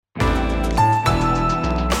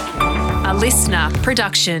listener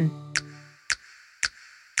production.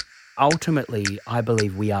 Ultimately, I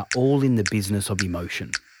believe we are all in the business of emotion.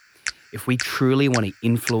 If we truly want to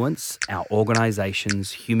influence our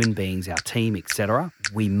organisations, human beings, our team, etc.,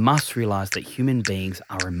 we must realise that human beings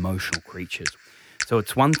are emotional creatures. So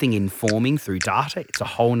it's one thing informing through data, it's a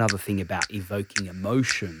whole other thing about evoking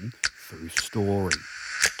emotion through story.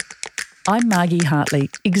 I'm Margie Hartley,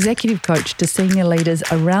 Executive Coach to senior leaders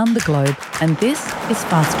around the globe, and this is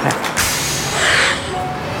Fast Track.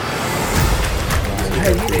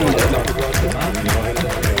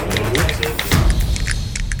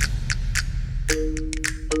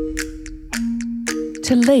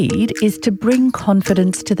 To lead is to bring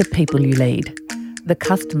confidence to the people you lead, the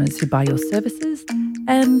customers who buy your services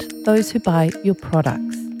and those who buy your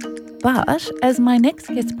products. But as my next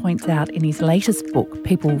guest points out in his latest book,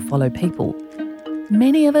 People Follow People,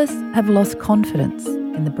 many of us have lost confidence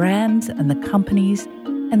in the brands and the companies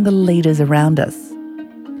and the leaders around us.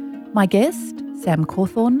 My guest, Sam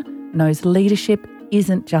Cawthorn, knows leadership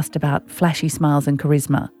isn't just about flashy smiles and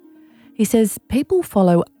charisma. He says people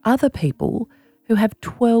follow other people who have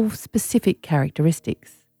 12 specific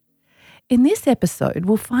characteristics. In this episode,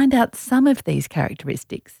 we'll find out some of these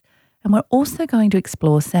characteristics, and we're also going to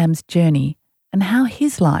explore Sam's journey and how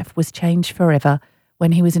his life was changed forever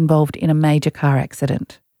when he was involved in a major car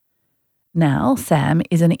accident. Now, Sam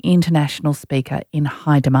is an international speaker in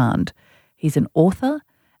high demand. He's an author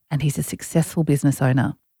and he's a successful business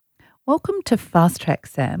owner. Welcome to Fast Track,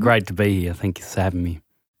 Sam. Great to be here. Thank you for having me.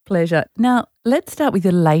 Pleasure. Now, let's start with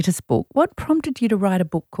your latest book. What prompted you to write a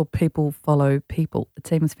book called People Follow People? It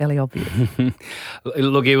seems fairly obvious.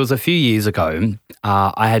 Look, it was a few years ago.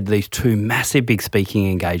 I had these two massive big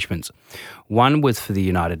speaking engagements. One was for the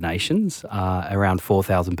United Nations, around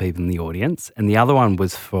 4,000 people in the audience, and the other one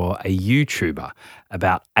was for a YouTuber,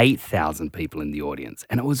 about 8,000 people in the audience.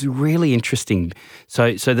 And it was really interesting.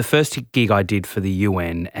 So the first gig I did for the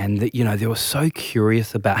UN, and they were so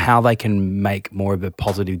curious about how they can make more of a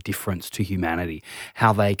positive difference to humanity,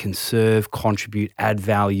 how they can serve, contribute, add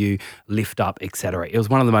value, lift up, etc. It was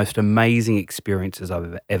one of the most amazing experiences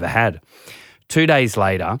I've ever had. 2 days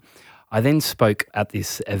later, I then spoke at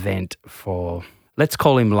this event for, let's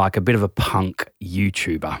call him like a bit of a punk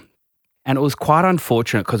YouTuber. And it was quite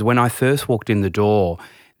unfortunate because when I first walked in the door,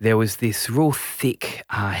 there was this real thick,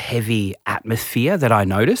 heavy atmosphere that I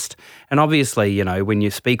noticed. And obviously, when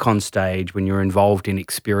you speak on stage, when you're involved in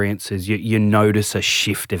experiences, you notice a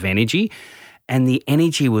shift of energy. And the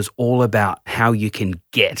energy was all about how you can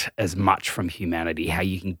get as much from humanity, how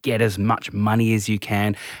you can get as much money as you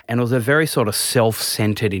can. And it was a very sort of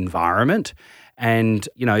self-centered environment. And,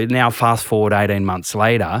 now fast forward 18 months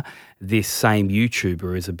later, this same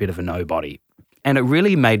YouTuber is a bit of a nobody. And it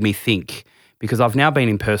really made me think, because I've now been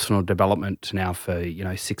in personal development now for,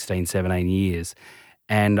 16, 17 years.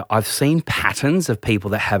 And I've seen patterns of people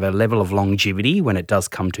that have a level of longevity when it does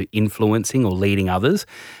come to influencing or leading others,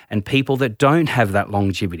 and people that don't have that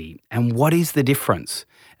longevity. And what is the difference?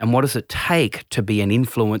 And what does it take to be an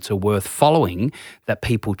influencer worth following that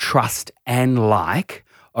people trust and like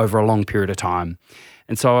over a long period of time?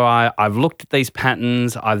 And so I've looked at these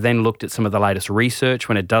patterns. I've then looked at some of the latest research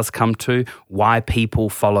when it does come to why people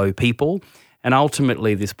follow people. And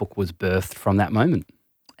ultimately, this book was birthed from that moment.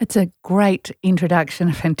 It's a great introduction,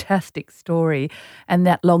 a fantastic story, and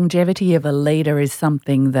that longevity of a leader is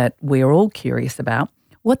something that we're all curious about.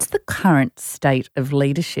 What's the current state of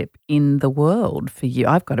leadership in the world for you?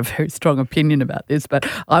 I've got a very strong opinion about this, but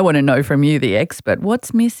I want to know from you, the expert,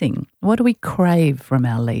 what's missing? What do we crave from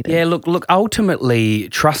our leaders? Yeah, look, ultimately,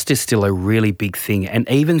 trust is still a really big thing. And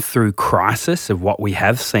even through crisis of what we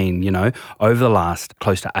have seen, over the last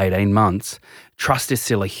close to 18 months, trust is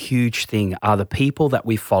still a huge thing. Are the people that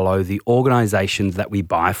we follow, the organisations that we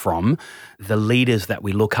buy from, the leaders that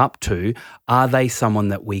we look up to, are they someone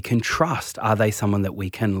that we can trust? Are they someone that we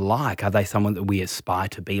can like? Are they someone that we aspire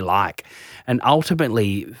to be like? And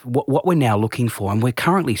ultimately, what we're now looking for, and we're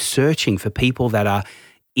currently searching for people that are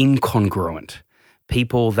incongruent,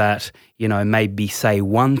 people that, maybe say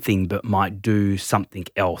one thing but might do something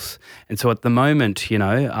else. And so at the moment,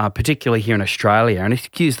 particularly here in Australia, and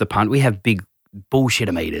excuse the pun, we have big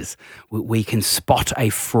bullshit-meters. We can spot a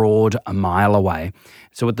fraud a mile away.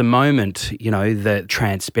 So at the moment, the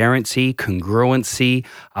transparency, congruency,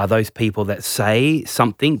 are those people that say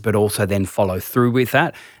something but also then follow through with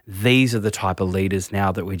that. These are the type of leaders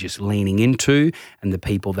now that we're just leaning into, and the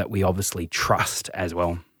people that we obviously trust as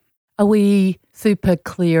well. Are we super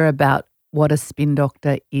clear about what a spin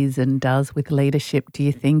doctor is and does with leadership, do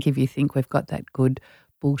you think, if you think we've got that good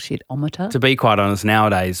bullshit-ometer? To be quite honest,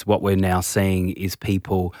 nowadays what we're now seeing is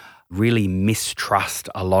people really mistrust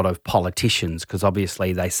a lot of politicians because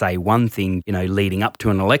obviously they say one thing, leading up to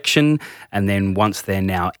an election, and then once they're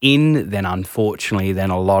now in, then unfortunately then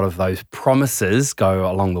a lot of those promises go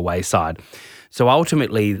along the wayside. So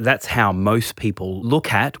ultimately that's how most people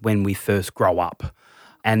look at when we first grow up.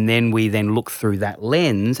 And then we then look through that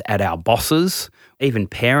lens at our bosses, even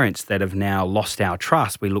parents that have now lost our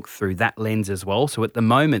trust. We look through that lens as well. So at the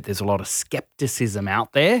moment, there's a lot of skepticism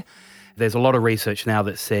out there. There's a lot of research now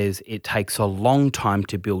that says it takes a long time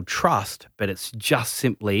to build trust, but it's just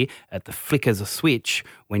simply at the flick of a switch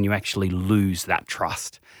when you actually lose that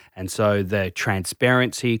trust. And so the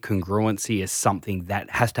transparency, congruency is something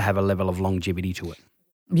that has to have a level of longevity to it.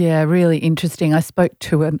 Yeah, really interesting. I spoke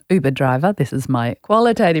to an Uber driver, this is my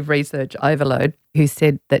qualitative research overload, who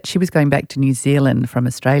said that she was going back to New Zealand from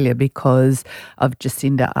Australia because of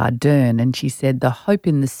Jacinda Ardern. And she said the hope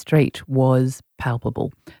in the street was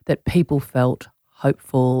palpable, that people felt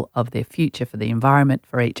hopeful of their future, for the environment,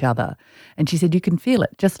 for each other. And she said you can feel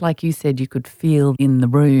it, just like you said you could feel in the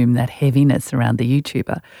room that heaviness around the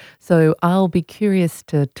YouTuber. So I'll be curious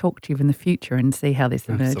to talk to you in the future and see how this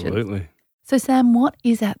emerges. Absolutely. So, Sam, what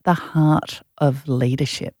is at the heart of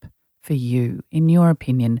leadership for you, in your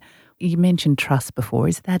opinion? You mentioned trust before.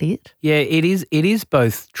 Is that it? Yeah, it is. It is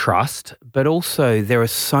both trust, but also there are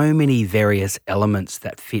so many various elements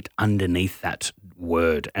that fit underneath that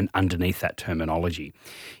word and underneath that terminology.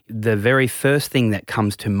 The very first thing that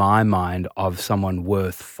comes to my mind of someone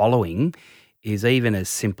worth following is even as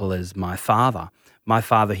simple as my father. My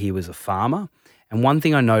father, he was a farmer. And one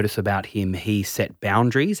thing I notice about him, he set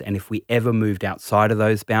boundaries, and if we ever moved outside of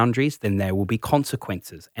those boundaries, then there will be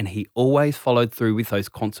consequences. And he always followed through with those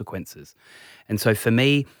consequences. And so for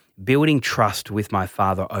me, building trust with my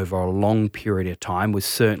father over a long period of time was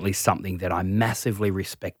certainly something that I massively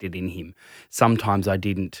respected in him. Sometimes I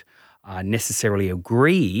didn't necessarily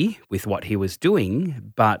agree with what he was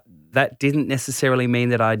doing, but that didn't necessarily mean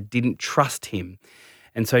that I didn't trust him.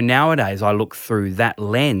 And so nowadays I look through that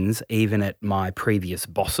lens even at my previous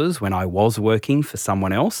bosses when I was working for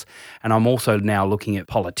someone else. And I'm also now looking at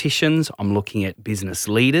politicians, I'm looking at business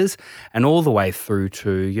leaders, and all the way through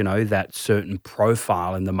to, that certain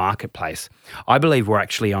profile in the marketplace. I believe we're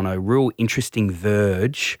actually on a real interesting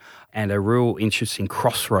verge and a real interesting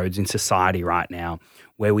crossroads in society right now,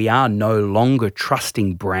 where we are no longer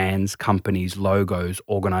trusting brands, companies, logos,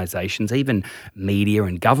 organisations, even media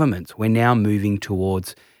and governments. We're now moving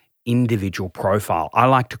towards individual profile. I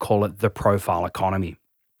like to call it the profile economy.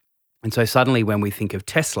 And so suddenly when we think of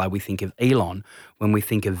Tesla, we think of Elon. When we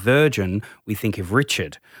think of Virgin, we think of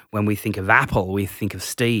Richard. When we think of Apple, we think of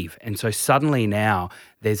Steve. And so suddenly now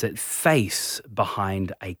there's a face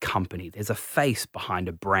behind a company. There's a face behind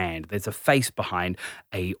a brand. There's a face behind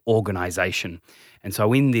a organization. And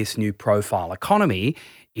so in this new profile economy,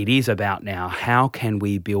 it is about now how can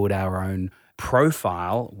we build our own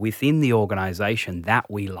profile within the organization that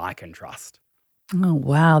we like and trust. Oh,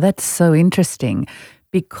 wow. That's so interesting.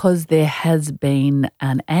 Because there has been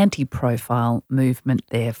an anti-profile movement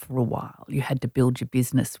there for a while. You had to build your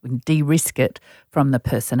business and de-risk it from the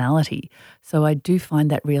personality. So I do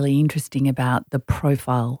find that really interesting about the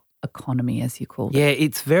profile economy, as you call it. Yeah,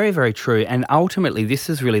 it's very, very true. And ultimately, this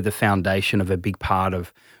is really the foundation of a big part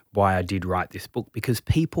of why I did write this book, because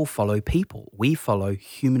people follow people. We follow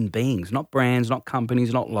human beings, not brands, not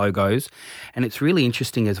companies, not logos. And it's really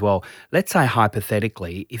interesting as well. Let's say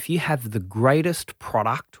hypothetically, if you have the greatest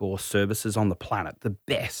product or services on the planet, the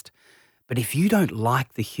best, but if you don't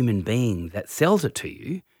like the human being that sells it to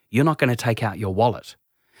you, you're not going to take out your wallet.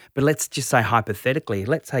 But let's just say hypothetically,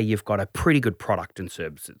 let's say you've got a pretty good product and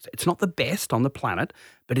services. It's not the best on the planet,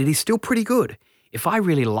 but it is still pretty good. If I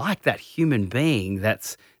really like that human being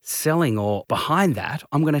that's selling or behind that,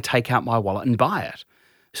 I'm going to take out my wallet and buy it.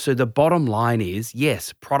 So the bottom line is,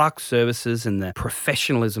 yes, product, services, and the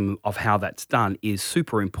professionalism of how that's done is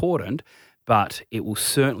super important, but it will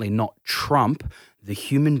certainly not trump the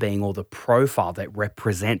human being or the profile that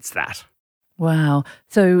represents that. Wow.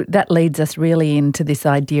 So that leads us really into this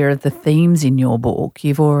idea of the themes in your book.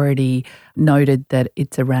 You've already noted that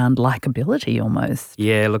it's around likability almost.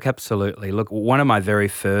 Yeah, look, absolutely. Look, one of my very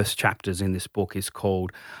first chapters in this book is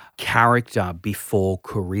called Character Before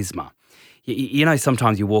Charisma. You know,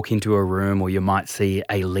 sometimes you walk into a room or you might see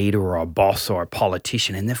a leader or a boss or a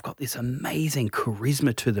politician and they've got this amazing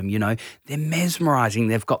charisma to them, They're mesmerizing.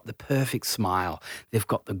 They've got the perfect smile. They've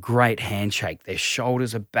got the great handshake. Their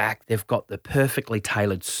shoulders are back. They've got the perfectly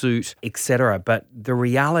tailored suit, etc. But the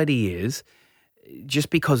reality is, just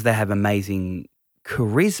because they have amazing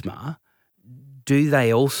charisma do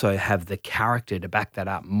they also have the character to back that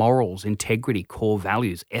up? Morals, integrity, core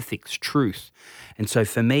values, ethics, truth. And so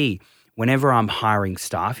for me, whenever I'm hiring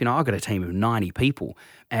staff, I've got a team of 90 people.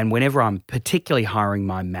 And whenever I'm particularly hiring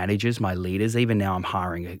my managers, my leaders, even now I'm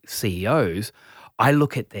hiring CEOs, I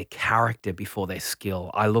look at their character before their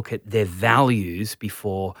skill. I look at their values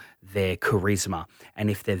before their charisma.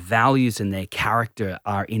 And if their values and their character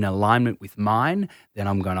are in alignment with mine, then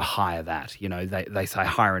I'm going to hire that. They say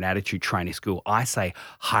hire an attitude training school. I say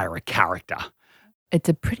hire a character. It's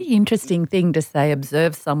a pretty interesting thing to say,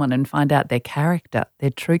 observe someone and find out their character,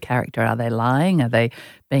 their true character. Are they lying? Are they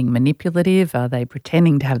being manipulative? Are they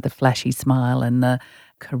pretending to have the flashy smile and the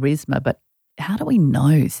charisma? But how do we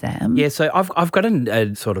know, Sam? Yeah, so I've got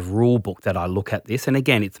a sort of rule book that I look at this. And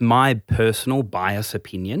again, it's my personal bias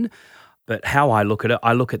opinion. But how I look at it,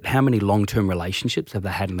 I look at how many long-term relationships have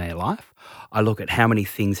they had in their life. I look at how many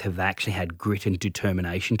things have they actually had grit and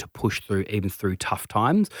determination to push through, even through tough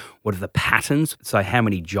times. What are the patterns? So how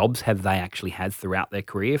many jobs have they actually had throughout their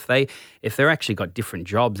career? If they're actually got different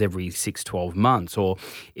jobs every 6-12 months, or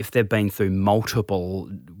if they've been through multiple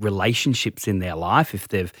relationships in their life, if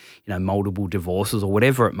they've, multiple divorces or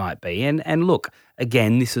whatever it might be. And look,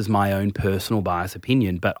 again, this is my own personal bias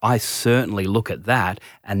opinion, but I certainly look at that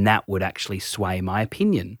and that would actually sway my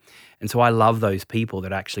opinion. And so I love those people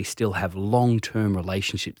that actually still have long-term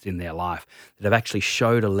relationships in their life, that have actually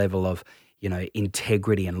showed a level of,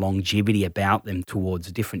 integrity and longevity about them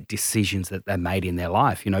towards different decisions that they made in their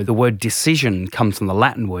life. The word decision comes from the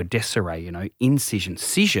Latin word desere, incision.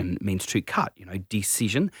 Scission means to cut,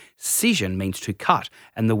 decision. Scission means to cut.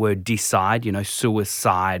 And the word decide,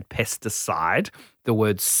 suicide, pesticide, the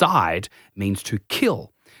word side means to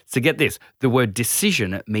kill. So get this, the word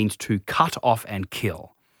decision means to cut off and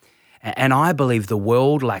kill. And I believe the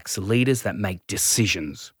world lacks leaders that make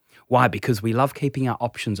decisions. Why? Because we love keeping our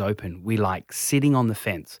options open. We like sitting on the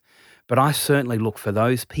fence. But I certainly look for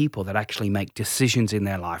those people that actually make decisions in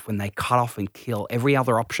their life when they cut off and kill every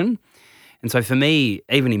other option. And so for me,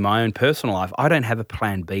 even in my own personal life, I don't have a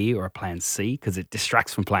plan B or a plan C because it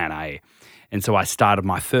distracts from plan A. And so I started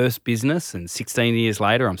my first business, and 16 years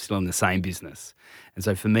later, I'm still in the same business. And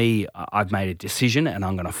so for me, I've made a decision and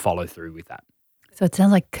I'm going to follow through with that. So it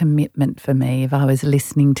sounds like commitment for me. If I was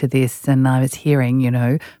listening to this and I was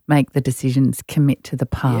hearing, make the decisions, commit to the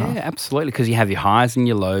path. Yeah, absolutely, because you have your highs and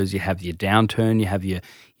your lows, you have your downturn, you have your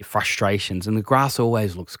frustrations, and the grass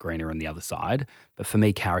always looks greener on the other side. But for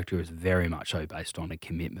me, character is very much so based on a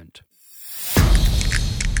commitment.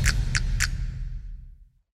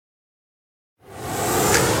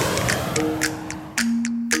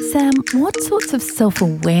 Sam, what sorts of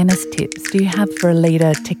self-awareness tips do you have for a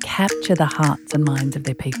leader to capture the hearts and minds of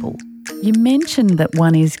their people? You mentioned that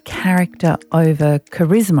one is character over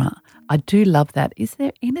charisma. I do love that. Is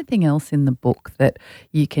there anything else in the book that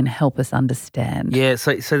you can help us understand? Yeah,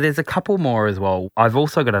 so there's a couple more as well. I've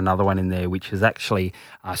also got another one in there, which is actually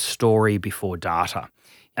a story before data.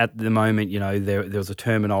 At the moment, there was a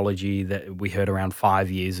terminology that we heard around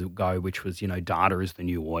 5 years ago, which was, data is the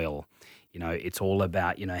new oil. It's all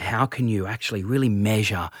about, how can you actually really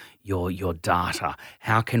measure your data?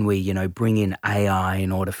 How can we, bring in AI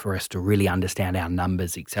in order for us to really understand our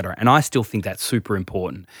numbers, et cetera? And I still think that's super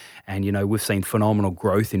important. And, we've seen phenomenal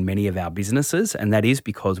growth in many of our businesses, and that is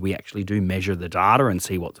because we actually do measure the data and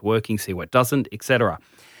see what's working, see what doesn't, et cetera.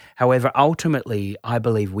 However, ultimately, I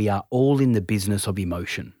believe we are all in the business of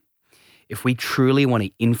emotion. If we truly want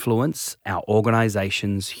to influence our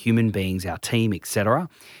organizations, human beings, our team, et cetera,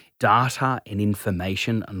 data and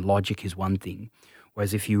information and logic is one thing.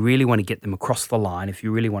 Whereas if you really want to get them across the line, if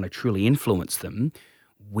you really want to truly influence them,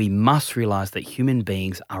 we must realize that human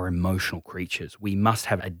beings are emotional creatures. We must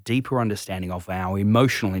have a deeper understanding of our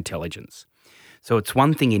emotional intelligence. So it's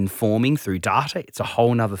one thing informing through data. It's a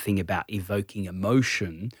whole other thing about evoking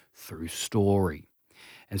emotion through story.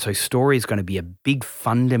 And so story is going to be a big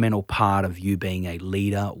fundamental part of you being a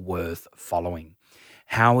leader worth following.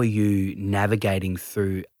 How are you navigating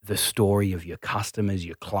through the story of your customers,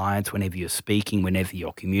 your clients, whenever you're speaking, whenever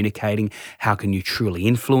you're communicating? How can you truly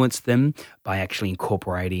influence them by actually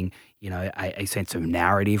incorporating, a sense of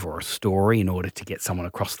narrative or a story in order to get someone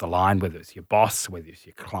across the line, whether it's your boss, whether it's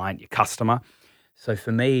your client, your customer? So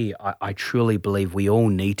for me, I truly believe we all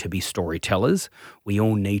need to be storytellers. We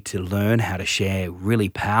all need to learn how to share really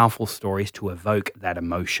powerful stories to evoke that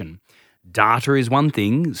emotion. Data is one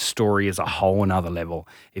thing, story is a whole another level.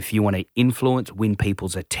 If you want to influence, win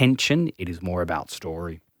people's attention, it is more about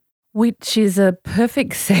story. Which is a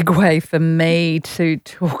perfect segue for me to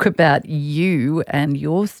talk about you and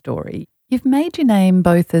your story. You've made your name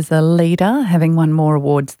both as a leader, having won more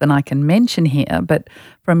awards than I can mention here, but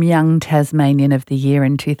from Young Tasmanian of the Year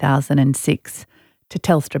in 2006 to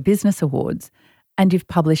Telstra Business Awards, and you've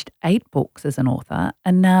published 8 books as an author,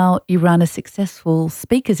 and now you run a successful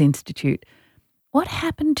Speakers Institute. What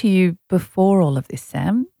happened to you before all of this,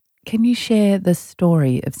 Sam? Can you share the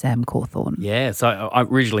story of Sam Cawthorn? Yeah, so I'm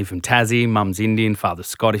originally from Tassie. Mum's Indian, father's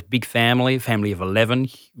Scottish. Big family of 11.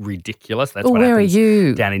 Ridiculous. That's what where happens are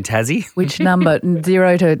you? down in Tassie. Which number?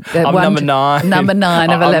 0 to I'm 1 number 9. Number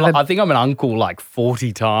 9 of 11. I think I'm an uncle like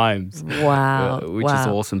 40 times. Wow. Which is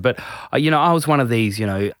awesome. But, I was one of these,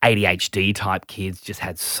 ADHD type kids, just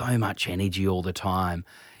had so much energy all the time.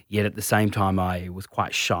 Yet at the same time, I was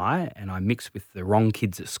quite shy and I mixed with the wrong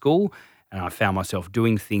kids at school. And I found myself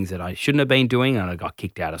doing things that I shouldn't have been doing, and I got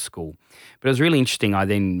kicked out of school. But it was really interesting. I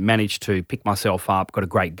then managed to pick myself up, got a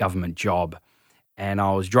great government job. And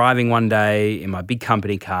I was driving one day in my big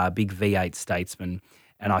company car, big V8 Statesman,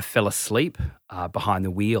 and I fell asleep behind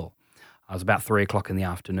the wheel. It was about 3 o'clock in the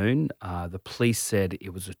afternoon. The police said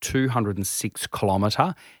it was a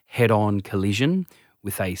 206-kilometre head-on collision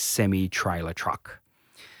with a semi-trailer truck.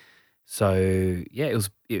 So, yeah,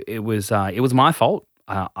 it was my fault.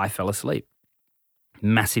 I fell asleep.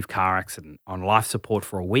 Massive car accident. On life support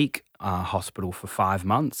for a week, hospital for 5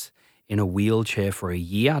 months, in a wheelchair for a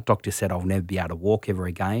year. Doctor said I'll never be able to walk ever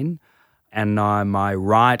again. And my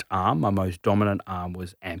right arm, my most dominant arm,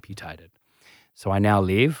 was amputated. So I now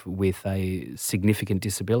live with a significant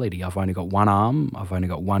disability. I've only got one arm. I've only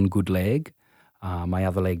got one good leg. My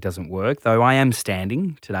other leg doesn't work, though I am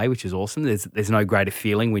standing today, which is awesome. There's no greater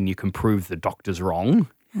feeling when you can prove the doctor's wrong.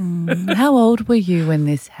 How old were you when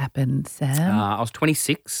this happened, Sam? I was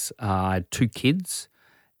 26. I had 2 kids.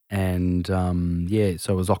 And,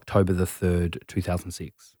 so it was October the 3rd,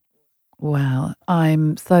 2006. Wow.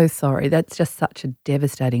 I'm so sorry. That's just such a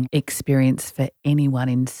devastating experience for anyone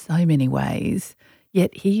in so many ways.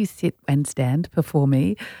 Yet here you sit and stand before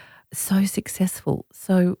me, so successful.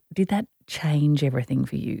 So did that change everything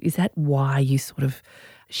for you? Is that why you sort of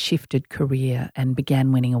shifted career and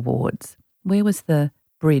began winning awards? Where was the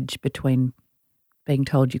bridge between being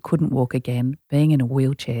told you couldn't walk again, being in a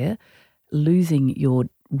wheelchair, losing your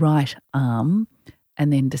right arm,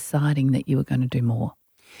 and then deciding that you were going to do more?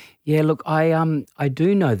 Yeah, look, I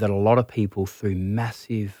do know that a lot of people through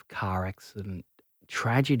massive car accident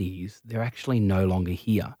tragedies, they're actually no longer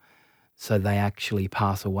here. So they actually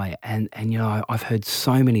pass away. And I've heard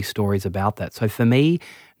so many stories about that. So for me,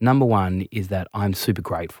 number one is that I'm super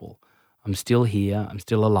grateful. I'm still here. I'm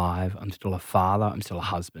still alive. I'm still a father. I'm still a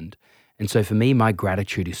husband. And so for me, my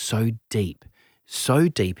gratitude is so deep,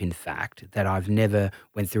 in fact, that I've never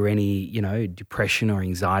went through any, depression or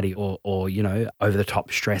anxiety or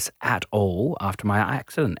over-the-top stress at all after my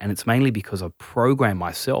accident. And it's mainly because I've programmed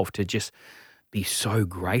myself to just be so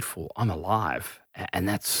grateful I'm alive. And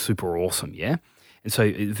that's super awesome, yeah? And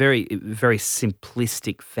so very, very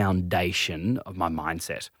simplistic foundation of my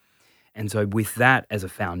mindset. And so with that as a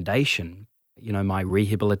foundation, my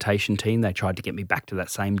rehabilitation team, they tried to get me back to that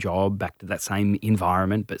same job, back to that same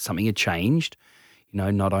environment, but something had changed,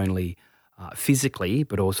 not only physically,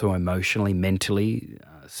 but also emotionally, mentally,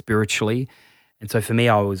 spiritually. And so for me,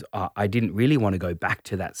 I didn't really want to go back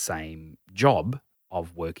to that same job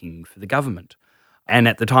of working for the government. And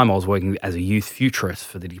at the time, I was working as a youth futurist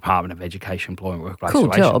for the Department of Education, Employment, Work-Life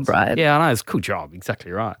Relations. Cool job, right? Yeah, I know. It's a cool job.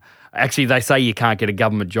 Exactly right. Actually, they say you can't get a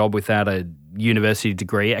government job without a university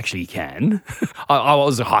degree. Actually, you can. I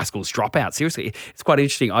was a high school dropout. Seriously, it's quite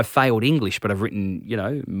interesting. I failed English, but I've written,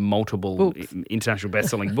 multiple international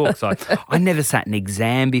best-selling books. I never sat an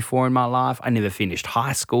exam before in my life. I never finished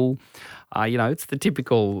high school. It's the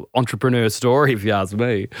typical entrepreneur story, if you ask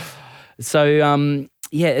me. So,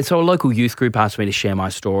 so a local youth group asked me to share my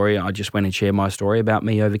story. I just went and shared my story about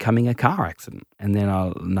me overcoming a car accident. And then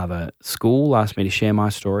another school asked me to share my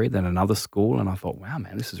story, then another school. And I thought, wow,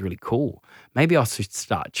 man, this is really cool. Maybe I should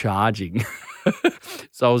start charging.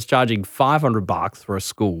 So I was charging $500 for a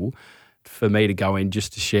school for me to go in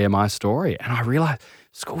just to share my story. And I realized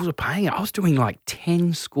schools are paying it. I was doing like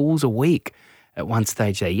 10 schools a week at one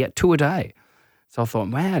stage there, yet 2 a day. So I thought,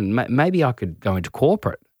 man, maybe I could go into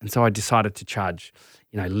corporate. And so I decided to charge,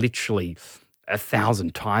 literally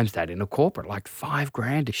 1,000 times that in a corporate, like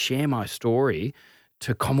 $5,000 to share my story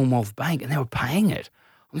to Commonwealth Bank, and they were paying it.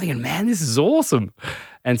 I'm thinking, man, this is awesome.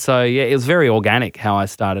 And so, it was very organic how I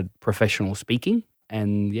started professional speaking.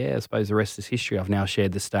 And I suppose the rest is history. I've now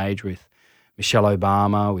shared the stage with Michelle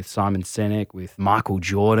Obama, with Simon Sinek, with Michael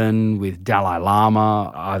Jordan, with Dalai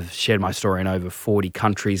Lama. I've shared my story in over 40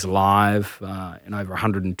 countries live, in over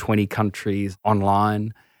 120 countries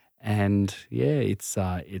online. And it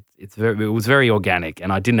was very organic,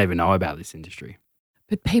 and I didn't even know about this industry.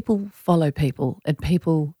 But people follow people, and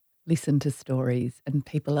people listen to stories, and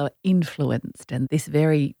people are influenced. And this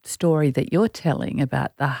very story that you're telling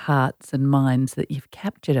about the hearts and minds that you've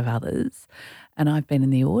captured of others, and I've been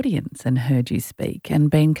in the audience and heard you speak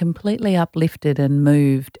and been completely uplifted and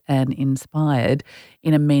moved and inspired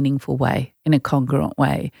in a meaningful way, in a congruent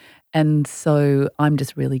way. And so I'm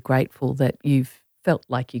just really grateful that you've felt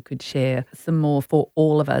like you could share some more for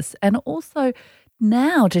all of us, and also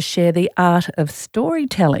now to share the art of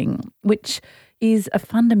storytelling, which is a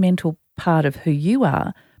fundamental part of who you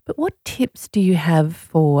are. But what tips do you have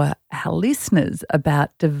for our listeners about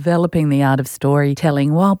developing the art of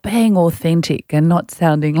storytelling while being authentic and not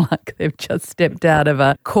sounding like they've just stepped out of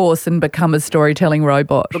a course and become a storytelling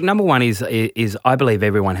robot? Look, number one is I believe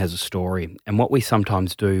everyone has a story. And what we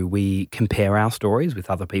sometimes do, we compare our stories with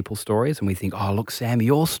other people's stories, and we think, oh, look, Sam,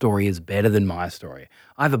 your story is better than my story.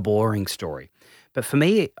 I have a boring story. But for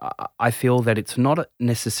me, I feel that it's not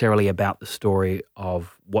necessarily about the story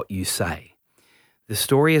of what you say. The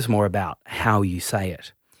story is more about how you say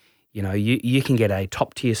it. You know, you can get a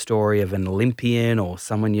top-tier story of an Olympian or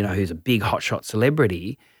someone, you know, who's a big hotshot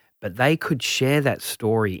celebrity, but they could share that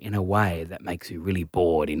story in a way that makes you really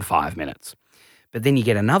bored in 5 minutes. But then you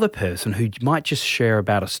get another person who might just share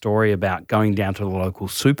about a story about going down to the local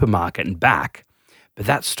supermarket and back, but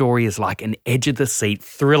that story is like an edge-of-the-seat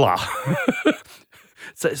thriller.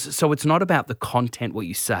 So it's not about the content, what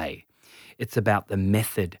you say. It's about the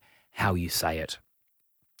method, how you say it.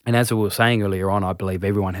 And as we were saying earlier on, I believe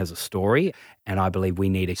everyone has a story, and I believe we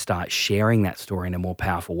need to start sharing that story in a more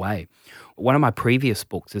powerful way. One of my previous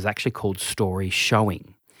books is actually called Story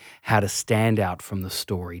Showing, How to Stand Out from the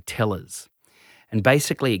Storytellers. And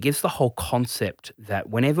basically it gives the whole concept that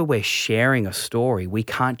whenever we're sharing a story, we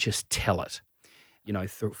can't just tell it, you know,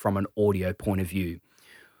 from an audio point of view.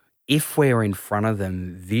 If we're in front of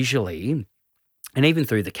them visually, and even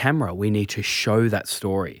through the camera, we need to show that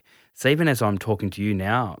story. So even as I'm talking to you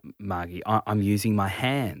now, Margie, I'm using my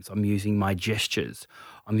hands, I'm using my gestures,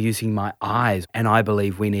 I'm using my eyes, and I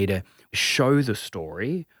believe we need to show the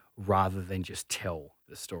story rather than just tell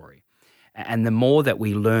the story. And the more that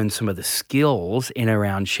we learn some of the skills in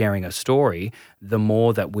around sharing a story, the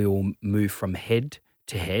more that we will move from head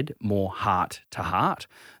to head, more heart to heart,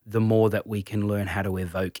 the more that we can learn how to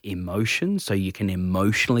evoke emotion so you can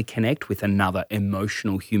emotionally connect with another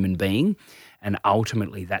emotional human being. And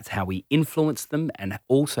ultimately, that's how we influence them and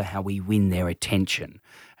also how we win their attention.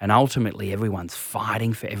 And ultimately, everyone's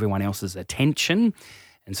fighting for everyone else's attention.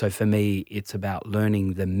 And so for me, it's about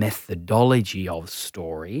learning the methodology of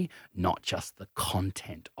story, not just the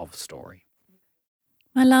content of story.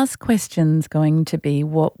 My last question's going to be,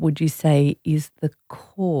 what would you say is the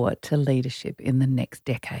core to leadership in the next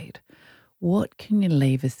decade? What can you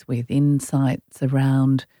leave us with, insights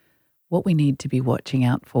around what we need to be watching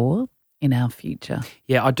out for in our future?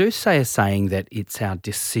 Yeah, I do say a saying that it's our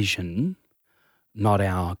decision, not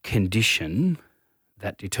our condition,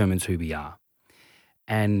 that determines who we are.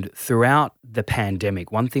 And throughout the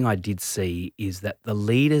pandemic, one thing I did see is that the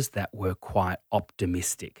leaders that were quite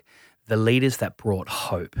optimistic, the leaders that brought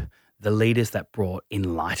hope, the leaders that brought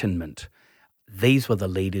enlightenment, these were the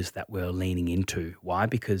leaders that we're leaning into. Why?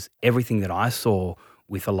 Because everything that I saw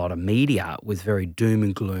with a lot of media was very doom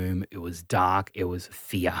and gloom. It was dark. It was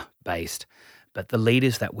fear-based. But the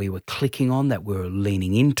leaders that we were clicking on, that we were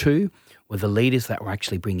leaning into, were the leaders that were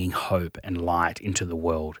actually bringing hope and light into the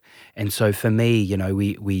world. And so for me, you know,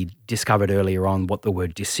 we discovered earlier on what the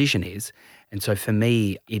word decision is. And so for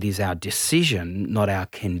me, it is our decision, not our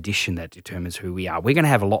condition, that determines who we are. We're going to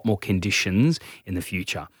have a lot more conditions in the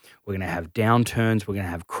future. We're going to have downturns. We're going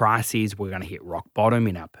to have crises. We're going to hit rock bottom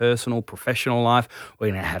in our personal, professional life. We're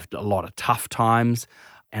going to have a lot of tough times.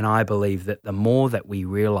 And I believe that the more that we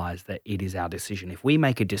realize that it is our decision, if we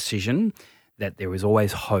make a decision that there is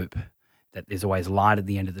always hope, that there's always light at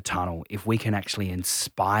the end of the tunnel, if we can actually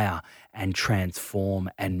inspire and transform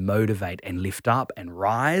and motivate and lift up and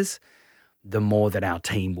rise, the more that our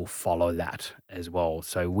team will follow that as well.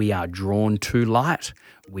 So we are drawn to light.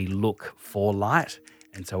 We look for light.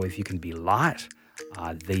 And so if you can be light,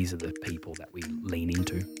 these are the people that we lean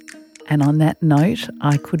into. And on that note,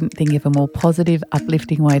 I couldn't think of a more positive,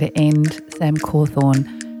 uplifting way to end. Sam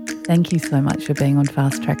Cawthorn, thank you so much for being on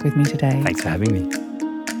Fast Track with me today. Thanks for having me.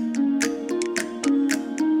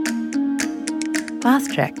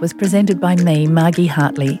 Fast Track was presented by me, Margie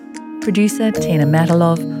Hartley. Producer, Tina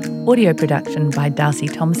Matalov. Audio production by Darcy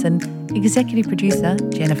Thompson. Executive producer,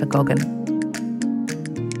 Jennifer Goggin.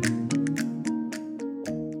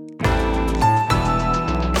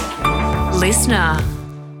 Listener.